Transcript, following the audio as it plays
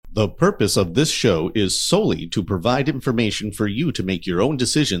The purpose of this show is solely to provide information for you to make your own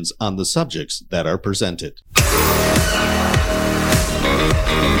decisions on the subjects that are presented.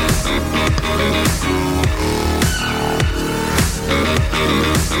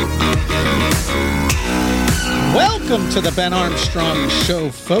 Welcome to the Ben Armstrong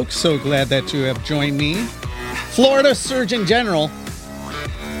Show, folks. So glad that you have joined me. Florida Surgeon General,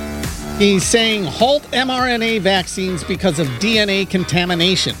 he's saying halt mRNA vaccines because of DNA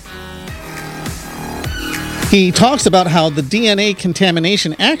contamination. He talks about how the DNA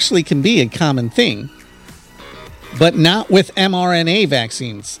contamination actually can be a common thing, but not with mRNA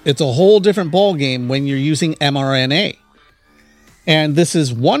vaccines. It's a whole different ballgame when you're using mRNA. And this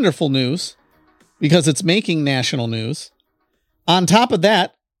is wonderful news because it's making national news. On top of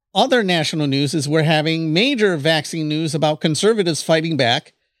that, other national news is we're having major vaccine news about conservatives fighting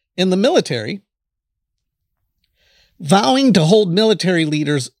back in the military, vowing to hold military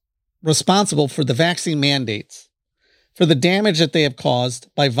leaders responsible for the vaccine mandates, for the damage that they have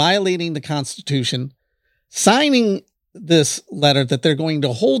caused by violating the Constitution, signing this letter that they're going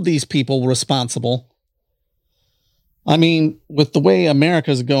to hold these people responsible. I mean, with the way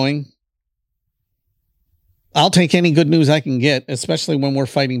America's going, I'll take any good news I can get, especially when we're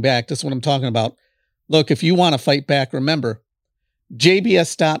fighting back. That's what I'm talking about. Look, if you want to fight back, remember,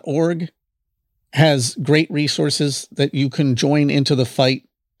 jbs.org has great resources that you can join into the fight.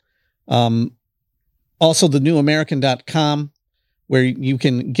 Also, thenewamerican.com, where you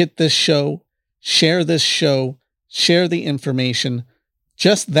can get this show, share the information.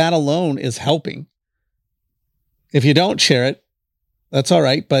 Just that alone is helping. If you don't share it, that's all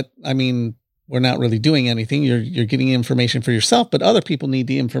right. But I mean, we're not really doing anything. You're getting information for yourself, but other people need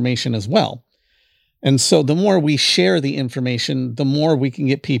the information as well. And so the more we share the information, the more we can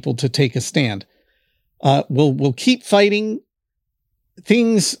get people to take a stand. We'll keep fighting.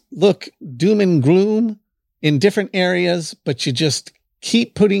 Things look doom and gloom in different areas, but you just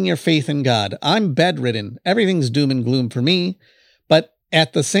keep putting your faith in God. I'm bedridden. Everything's doom and gloom for me. But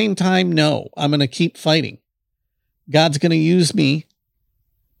at the same time, no, I'm going to keep fighting. God's going to use me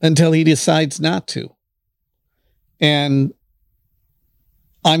until he decides not to. And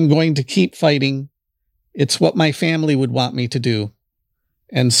I'm going to keep fighting. It's what my family would want me to do.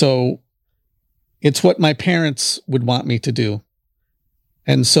 And so it's what my parents would want me to do.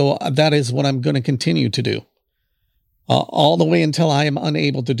 And so that is what I'm going to continue to do. All the way until I am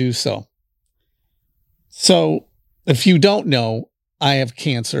unable to do so. So if you don't know, I have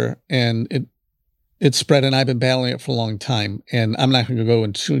cancer and it's spread and I've been battling it for a long time. And I'm not going to go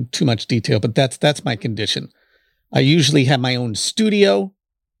into too much detail, but that's my condition. I usually have my own studio,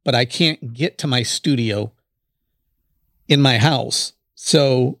 but I can't get to my studio in my house.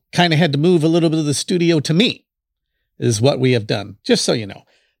 So kind of had to move a little bit of the studio to me is what we have done, just so you know.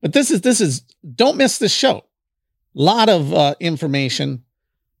 But this is don't miss this show. A lot of information.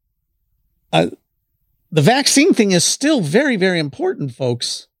 The vaccine thing is still very, very important,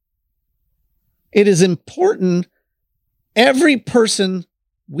 folks. It is important. Every person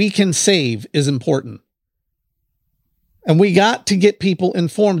we can save is important. And we got to get people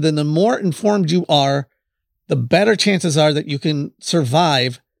informed. And the more informed you are, the better chances are that you can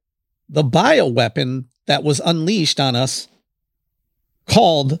survive the bioweapon that was unleashed on us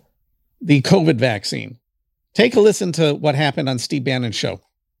called the COVID vaccine. Take a listen to what happened on Steve Bannon's show.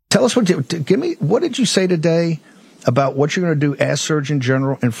 Tell us what did you say today about what you're going to do as Surgeon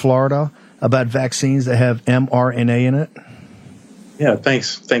General in Florida about vaccines that have mRNA in it? Yeah,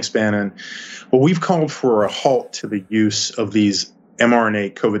 thanks, Bannon. Well, we've called for a halt to the use of these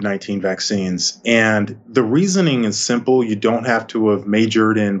mRNA COVID-19 vaccines. And the reasoning is simple. You don't have to have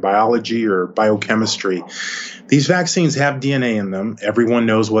majored in biology or biochemistry. These vaccines have DNA in them. Everyone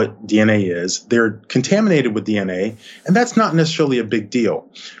knows what DNA is. They're contaminated with DNA, and that's not necessarily a big deal.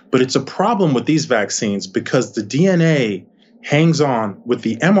 But it's a problem with these vaccines because the DNA hangs on with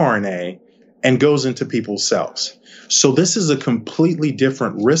the mRNA and goes into people's cells. So this is a completely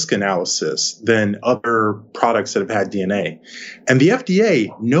different risk analysis than other products that have had DNA. And the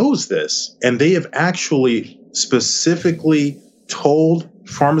FDA knows this, and they have actually specifically told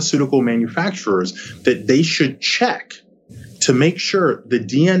pharmaceutical manufacturers that they should check to make sure the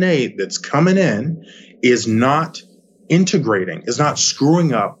DNA that's coming in is not integrating, is not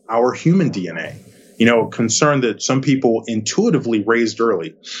screwing up our human DNA. You know, a concern that some people intuitively raised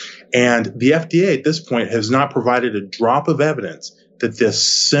early. And the FDA at this point has not provided a drop of evidence that this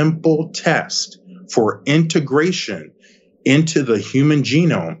simple test for integration into the human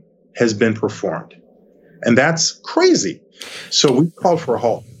genome has been performed. And that's crazy. So we called for a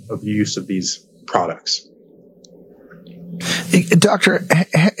halt of the use of these products. Doctor,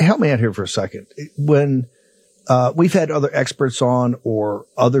 help me out here for a second. When we've had other experts on or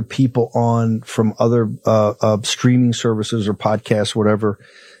other people on from other streaming services or podcasts, whatever,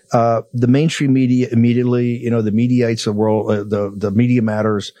 the mainstream media immediately, the Mediaites of the world, the Media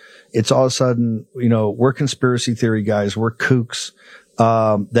Matters, it's all of a sudden, we're conspiracy theory guys, we're kooks,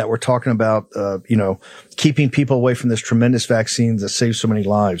 that we're talking about, keeping people away from this tremendous vaccine that saves so many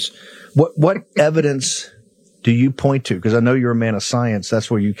lives. What evidence do you point to? Because I know you're a man of science.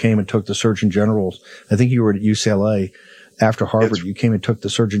 That's where you came and took the Surgeon General. I think you were at UCLA after Harvard. You came and took the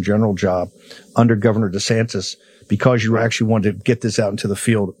Surgeon General job under Governor DeSantis because you actually wanted to get this out into the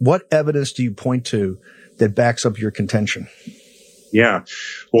field. What evidence do you point to that backs up your contention? Yeah.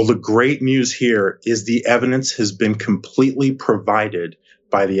 Well, the great news here is the evidence has been completely provided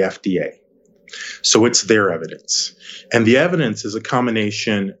by the FDA. So it's their evidence. And the evidence is a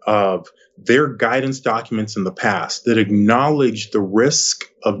combination of their guidance documents in the past that acknowledge the risk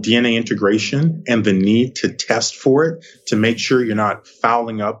of DNA integration and the need to test for it to make sure you're not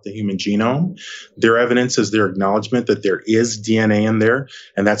fouling up the human genome. Their evidence is their acknowledgement that there is DNA in there,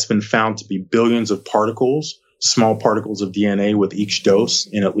 and that's been found to be billions of particles, small particles of DNA with each dose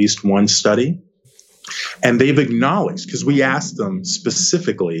in at least one study. And they've acknowledged, because we asked them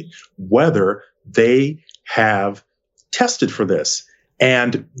specifically whether they have tested for this.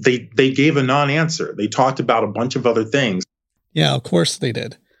 And they gave a non-answer. They talked about a bunch of other things. Yeah, of course they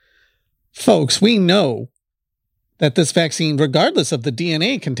did. Folks, we know that this vaccine, regardless of the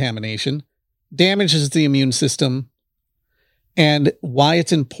DNA contamination, damages the immune system. And why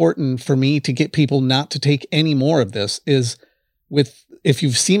it's important for me to get people not to take any more of this is if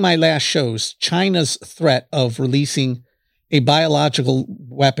you've seen my last shows, China's threat of releasing a biological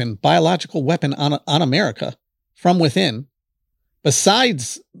weapon on America from within,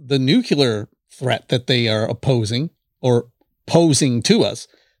 besides the nuclear threat that they are opposing or posing to us,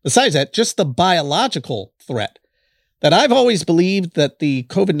 besides that, just the biological threat that I've always believed that the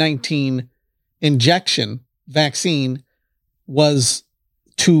COVID-19 injection vaccine was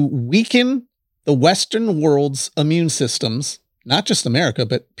to weaken the Western world's immune systems, not just America,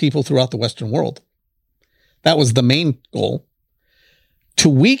 but people throughout the Western world. That was the main goal. To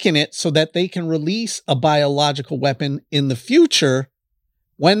weaken it so that they can release a biological weapon in the future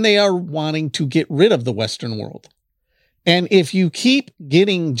when they are wanting to get rid of the Western world. And if you keep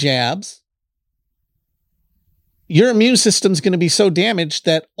getting jabs, your immune system's going to be so damaged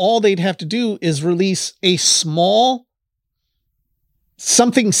that all they'd have to do is release a small,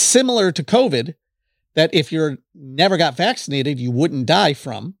 something similar to COVID, that if you're never got vaccinated, you wouldn't die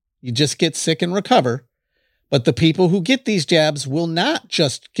from. You just get sick and recover. But the people who get these jabs will not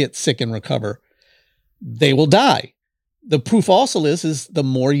just get sick and recover. They will die. The proof also is the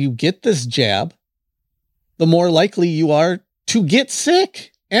more you get this jab, the more likely you are to get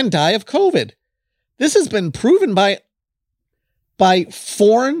sick and die of COVID. This has been proven by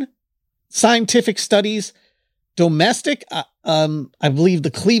foreign scientific studies, domestic. I believe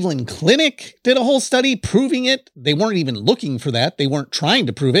the Cleveland Clinic did a whole study proving it. They weren't even looking for that. They weren't trying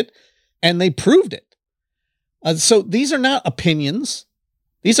to prove it, and they proved it. So these are not opinions.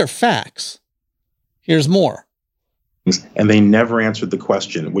 These are facts. Here's more. And they never answered the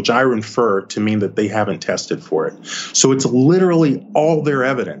question, which I infer to mean that they haven't tested for it. So it's literally all their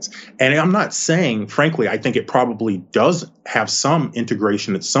evidence. And I'm not saying, frankly, I think it probably does have some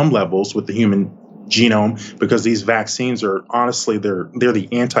integration at some levels with the human genome, because these vaccines are honestly, they're the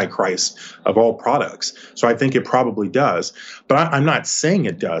antichrist of all products. So I think it probably does. But I'm not saying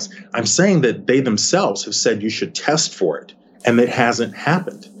it does. I'm saying that they themselves have said you should test for it, and it hasn't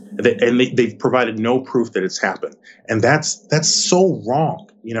happened. And they've provided no proof that it's happened. And that's so wrong.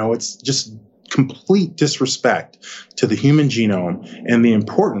 It's just complete disrespect to the human genome and the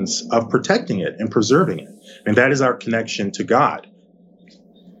importance of protecting it and preserving it. And that is our connection to God.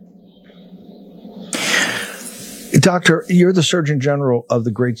 Doctor, you're the Surgeon General of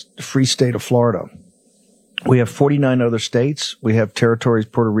the great free state of Florida. We have 49 other states. We have territories,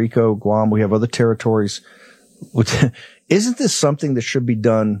 Puerto Rico, Guam. We have other territories. Isn't this something that should be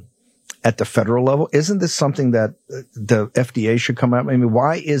done at the federal level? Isn't this something that the FDA should come out? I mean,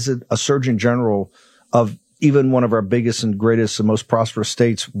 why is it a Surgeon General of even one of our biggest and greatest and most prosperous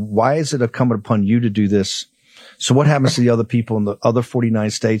states? Why is it incumbent upon you to do this? So what happens to the other people in the other 49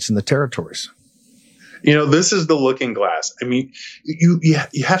 states and the territories? This is the looking glass. I mean, you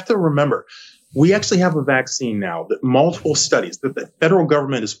have to remember, we actually have a vaccine now that multiple studies that the federal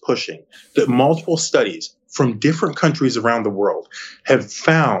government is pushing, that multiple studies from different countries around the world have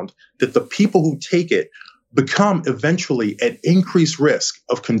found that the people who take it become eventually at increased risk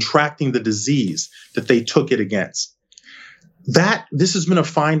of contracting the disease that they took it against. This has been a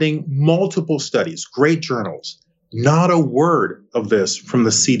finding, multiple studies, great journals. Not a word of this from the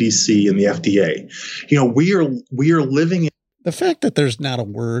CDC and the FDA. We are living in the fact that there's not a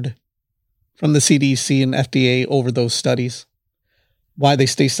word from the CDC and FDA over those studies, why they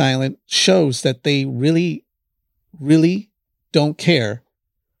stay silent, shows that they really, really don't care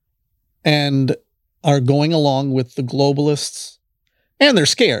and are going along with the globalists. And they're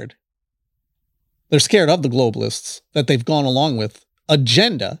scared. They're scared of the globalists that they've gone along with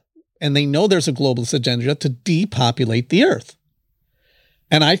agenda. And they know there's a globalist agenda to depopulate the earth.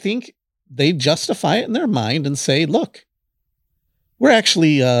 And I think they justify it in their mind and say, look, we're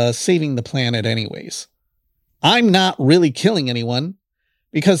actually saving the planet anyways. I'm not really killing anyone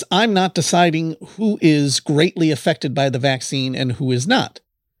because I'm not deciding who is greatly affected by the vaccine and who is not.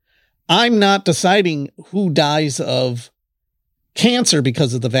 I'm not deciding who dies of cancer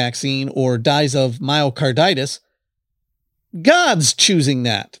because of the vaccine or dies of myocarditis. God's choosing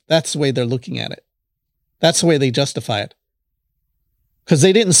that. That's the way they're looking at it. That's the way they justify it. Because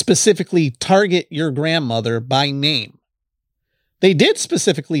they didn't specifically target your grandmother by name. They did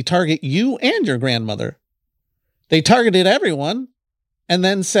specifically target you and your grandmother. They targeted everyone and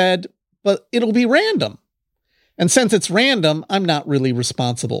then said, but it'll be random. And since it's random, I'm not really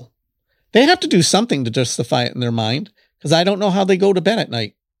responsible. They have to do something to justify it in their mind because I don't know how they go to bed at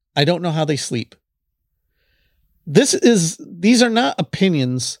night. I don't know how they sleep. These are not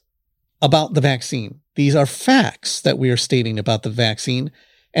opinions about the vaccine. These are facts that we are stating about the vaccine.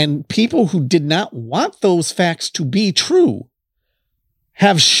 And people who did not want those facts to be true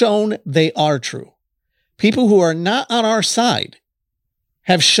have shown they are true. People who are not on our side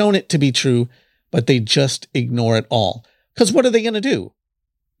have shown it to be true, but they just ignore it all. Because what are they going to do?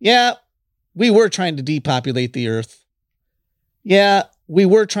 Yeah, we were trying to depopulate the earth. Yeah, we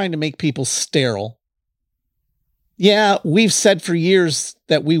were trying to make people sterile. Yeah, we've said for years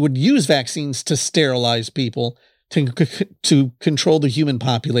that we would use vaccines to sterilize people, to control the human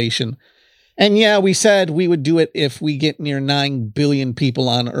population. And yeah, we said we would do it if we get near 9 billion people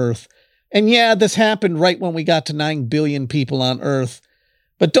on Earth. And yeah, this happened right when we got to 9 billion people on Earth.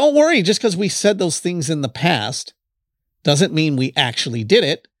 But don't worry, just because we said those things in the past doesn't mean we actually did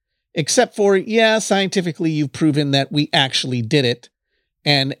it. Except for, yeah, scientifically you've proven that we actually did it.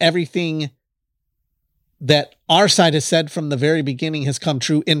 And everything that our side has said from the very beginning has come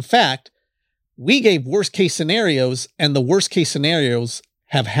true. In fact, we gave worst case scenarios and the worst case scenarios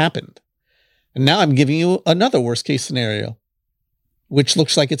have happened. And now I'm giving you another worst case scenario, which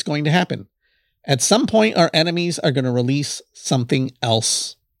looks like it's going to happen. At some point, our enemies are going to release something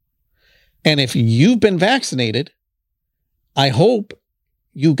else. And if you've been vaccinated, I hope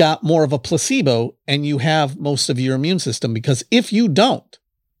you got more of a placebo and you have most of your immune system, because if you don't,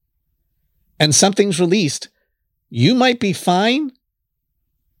 and something's released, you might be fine,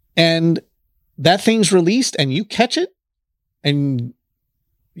 and that thing's released and you catch it, and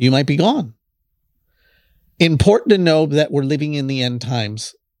you might be gone. Important to know that we're living in the end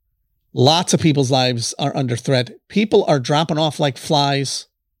times. Lots of people's lives are under threat. People are dropping off like flies.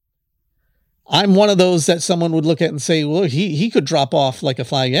 I'm one of those that someone would look at and say, well, he could drop off like a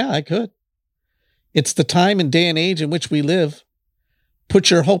fly. Yeah, I could. It's the time and day and age in which we live. Put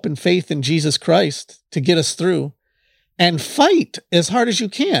your hope and faith in Jesus Christ to get us through, and fight as hard as you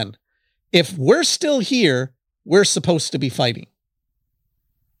can. If we're still here, we're supposed to be fighting.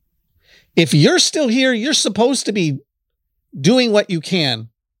 If you're still here, you're supposed to be doing what you can,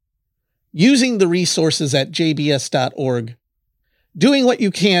 using the resources at jbs.org, doing what you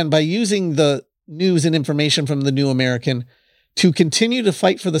can by using the news and information from the New American to continue to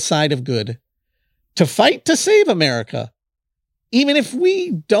fight for the side of good, to fight to save America. Even if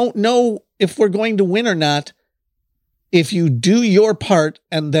we don't know if we're going to win or not, if you do your part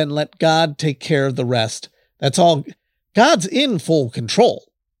and then let God take care of the rest, that's all. God's in full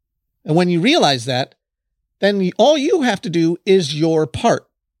control. And when you realize that, then all you have to do is your part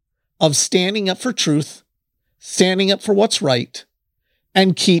of standing up for truth, standing up for what's right,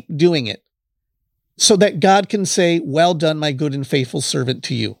 and keep doing it so that God can say, well done, my good and faithful servant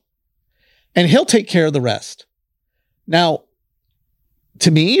to you. And he'll take care of the rest. Now, to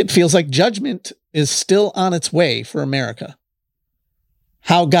me, it feels like judgment is still on its way for America.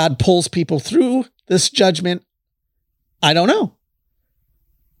 How God pulls people through this judgment, I don't know.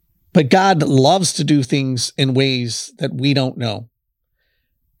 But God loves to do things in ways that we don't know.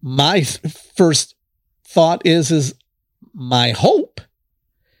 My first thought is my hope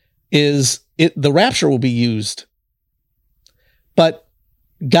is the rapture will be used. But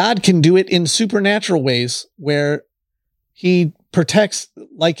God can do it in supernatural ways where he protects,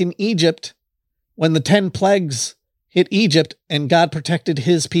 like in Egypt, when the 10 plagues hit Egypt and God protected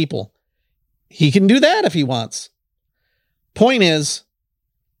his people. He can do that if he wants. Point is,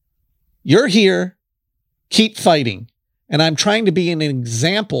 you're here, keep fighting. And I'm trying to be an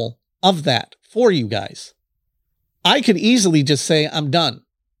example of that for you guys. I could easily just say, I'm done.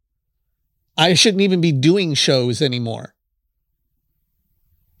 I shouldn't even be doing shows anymore.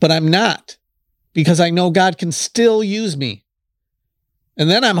 But I'm not, because I know God can still use me. And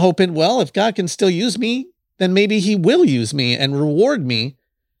then I'm hoping, well, if God can still use me, then maybe he will use me and reward me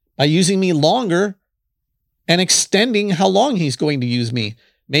by using me longer and extending how long he's going to use me.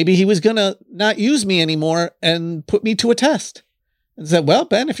 Maybe he was going to not use me anymore and put me to a test and said, well,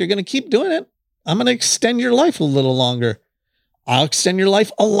 Ben, if you're going to keep doing it, I'm going to extend your life a little longer. I'll extend your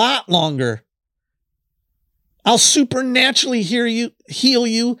life a lot longer. I'll supernaturally heal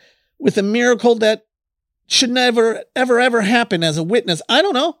you with a miracle that should never, ever happen as a witness. I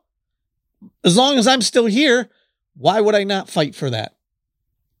don't know. As long as I'm still here, why would I not fight for that?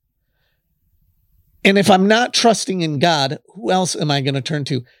 And if I'm not trusting in God, who else am I going to turn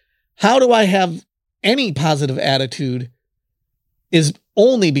to? How do I have any positive attitude is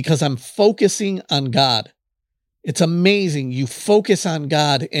only because I'm focusing on God. It's amazing. You focus on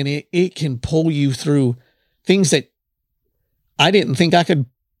God and it can pull you through things that I didn't think I could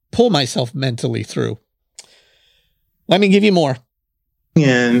pull myself mentally through. Let me give you more.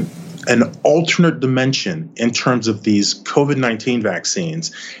 In an alternate dimension in terms of these COVID-19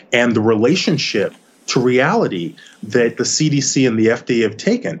 vaccines and the relationship to reality that the CDC and the FDA have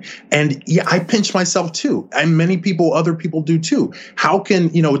taken. And yeah, I pinch myself too. And many people, other people do too. How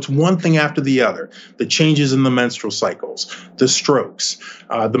can, it's one thing after the other. The changes in the menstrual cycles, the strokes,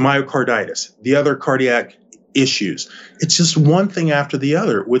 the myocarditis, the other cardiac issues. It's just one thing after the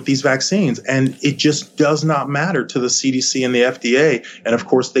other with these vaccines. And it just does not matter to the CDC and the FDA. And of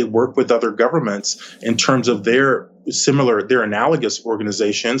course, they work with other governments in terms of their analogous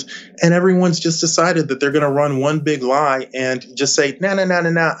organizations. And everyone's just decided that they're going to run one big lie and just say, no,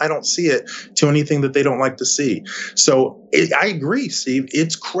 I don't see it, to anything that they don't like to see. So I agree, Steve.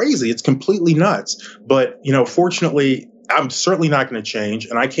 It's crazy. It's completely nuts. But, fortunately, I'm certainly not going to change.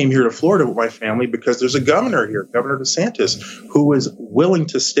 And I came here to Florida with my family because there's a governor here, Governor DeSantis, who is willing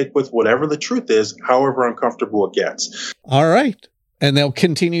to stick with whatever the truth is, however uncomfortable it gets. All right. And they'll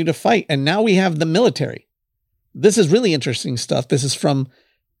continue to fight. And now we have the military. This is really interesting stuff. This is from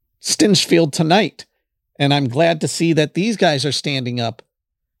Stinchfield Tonight. And I'm glad to see that these guys are standing up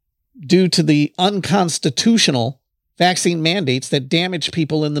due to the unconstitutional vaccine mandates that damage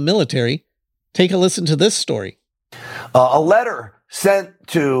people in the military. Take a listen to this story. A letter sent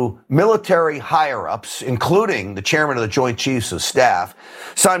to military higher-ups, including the chairman of the Joint Chiefs of Staff,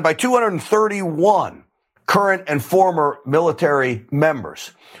 signed by 231 current and former military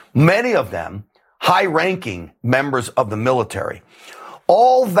members, many of them high-ranking members of the military,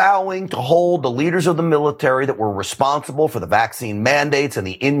 all vowing to hold the leaders of the military that were responsible for the vaccine mandates and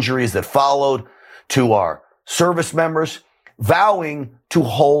the injuries that followed to our service members, vowing to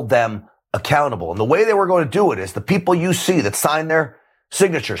hold them accountable. And the way they were going to do it is the people you see that sign their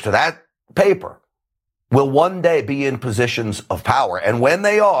signatures to that paper will one day be in positions of power. And when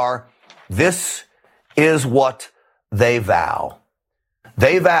they are, this is what they vow.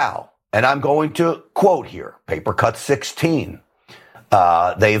 They vow, and I'm going to quote here, paper cut 16.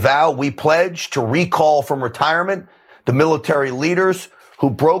 They vow, we pledge to recall from retirement the military leaders who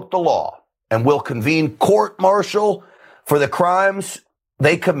broke the law and will convene court-martial for the crimes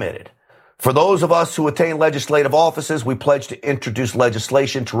they committed. For those of us who attain legislative offices, we pledge to introduce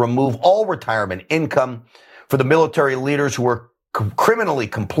legislation to remove all retirement income for the military leaders who are criminally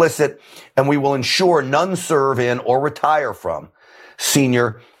complicit, and we will ensure none serve in or retire from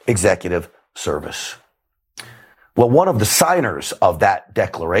senior executive service. Well, one of the signers of that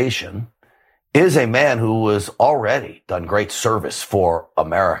declaration is a man who has already done great service for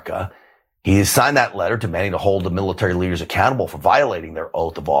America. He has signed that letter demanding to hold the military leaders accountable for violating their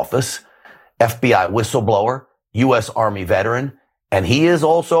oath of office. FBI whistleblower, U.S. Army veteran, and he is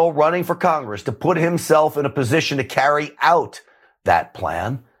also running for Congress to put himself in a position to carry out that plan.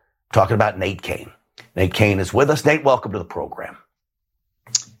 I'm talking about Nate Kane. Nate Kane is with us. Nate, welcome to the program.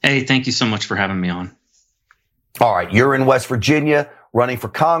 Hey, thank you so much for having me on. All right, you're in West Virginia running for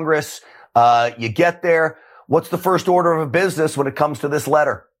Congress. You get there. What's the first order of business when it comes to this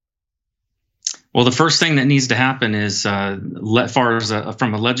letter? Well, the first thing that needs to happen is, as far as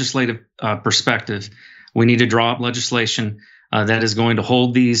from a legislative perspective, we need to draw up legislation that is going to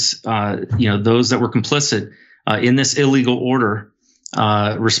hold these, those that were complicit in this illegal order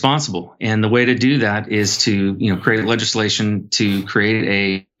responsible. And the way to do that is to, create legislation to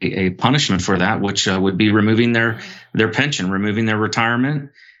create a punishment for that, which would be removing their pension, removing their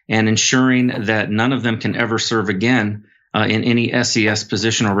retirement, and ensuring that none of them can ever serve again in any SES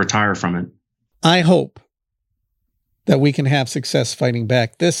position or retire from it. I hope that we can have success fighting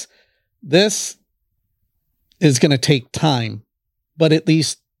back. This is going to take time, but at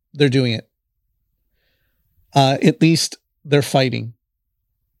least they're doing it. At least they're fighting.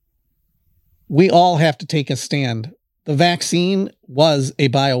 We all have to take a stand. The vaccine was a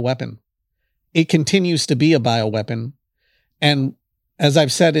bioweapon. It continues to be a bioweapon. And as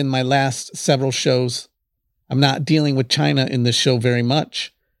I've said in my last several shows, I'm not dealing with China in this show very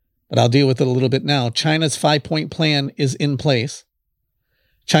much, but I'll deal with it a little bit now. China's 5-point plan is in place.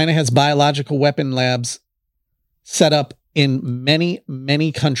 China has biological weapon labs set up in many,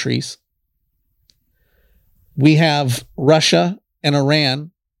 many countries. We have Russia and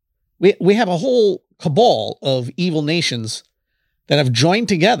Iran. We have a whole cabal of evil nations that have joined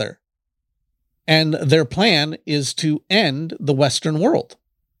together, and their plan is to end the Western world.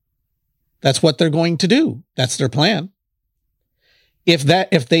 That's what they're going to do. That's their plan. If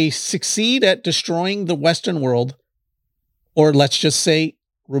they succeed at destroying the Western world, or let's just say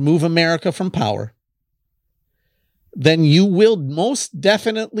remove America from power, then you will most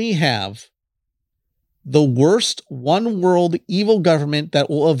definitely have the worst one world evil government that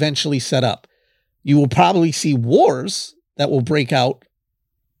will eventually set up. You will probably see wars that will break out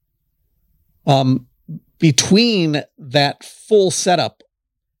between that full setup.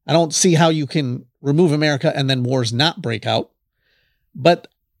 I don't see how you can remove America and then wars not break out, but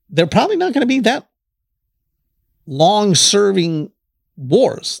they're probably not going to be that long-serving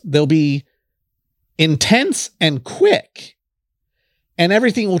wars. They'll be intense and quick, and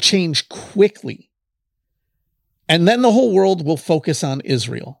everything will change quickly. And then the whole world will focus on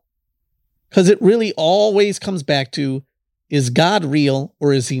Israel, because it really always comes back to, is God real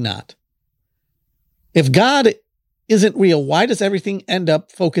or is he not? If God isn't real, why does everything end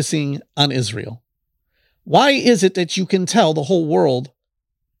up focusing on Israel? Why is it that you can tell the whole world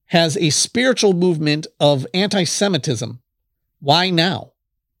has a spiritual movement of anti-Semitism? Why now?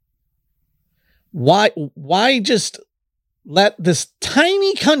 Why just let this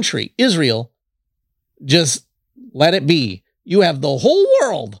tiny country, Israel, just let it be? You have the whole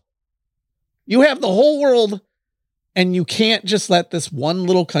world. You have the whole world, and you can't just let this one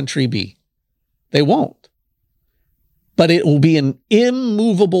little country be. They won't. But it will be an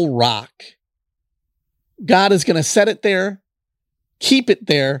immovable rock. God is going to set it there, keep it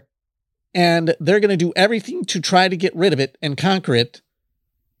there, and they're going to do everything to try to get rid of it and conquer it,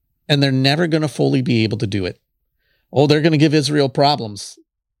 and they're never going to fully be able to do it. Oh, they're going to give Israel problems.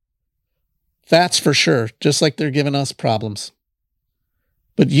 That's for sure, just like they're giving us problems.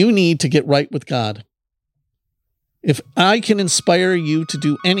 But you need to get right with God. If I can inspire you to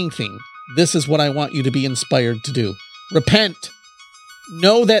do anything, this is what I want you to be inspired to do. Repent.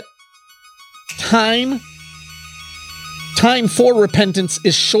 Know that time for repentance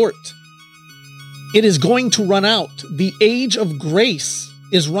is short. It is going to run out. The age of grace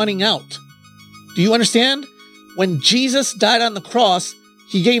is running out. Do you understand? When Jesus died on the cross,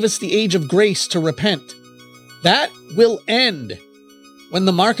 he gave us the age of grace to repent. That will end when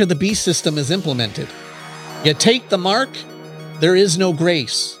the mark of the beast system is implemented. You take the mark, there is no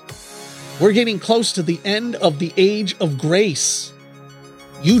grace. We're getting close to the end of the age of grace.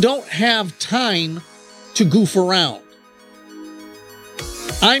 You don't have time to goof around.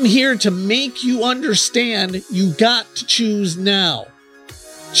 I'm here to make you understand you got to choose now.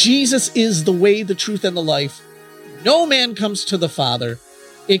 Jesus is the way, the truth, and the life. No man comes to the Father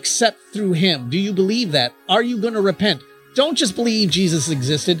except through him. Do you believe that? Are you going to repent? Don't just believe Jesus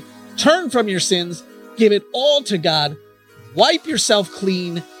existed. Turn from your sins. Give it all to God. Wipe yourself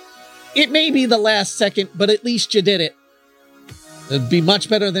clean. It may be the last second, but at least you did it. It'd be much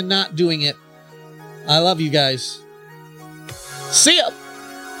better than not doing it. I love you guys. See ya!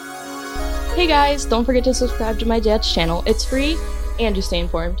 Hey guys, don't forget to subscribe to my dad's channel. It's free, and you stay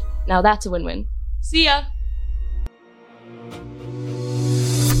informed. Now that's a win-win. See ya!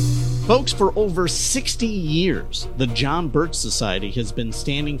 Folks, for over 60 years, the John Birch Society has been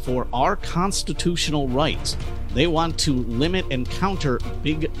standing for our constitutional rights. They want to limit and counter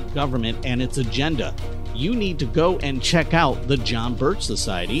big government and its agenda. You need to go and check out the John Birch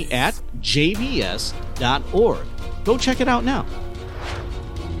Society at jbs.org. Go check it out now.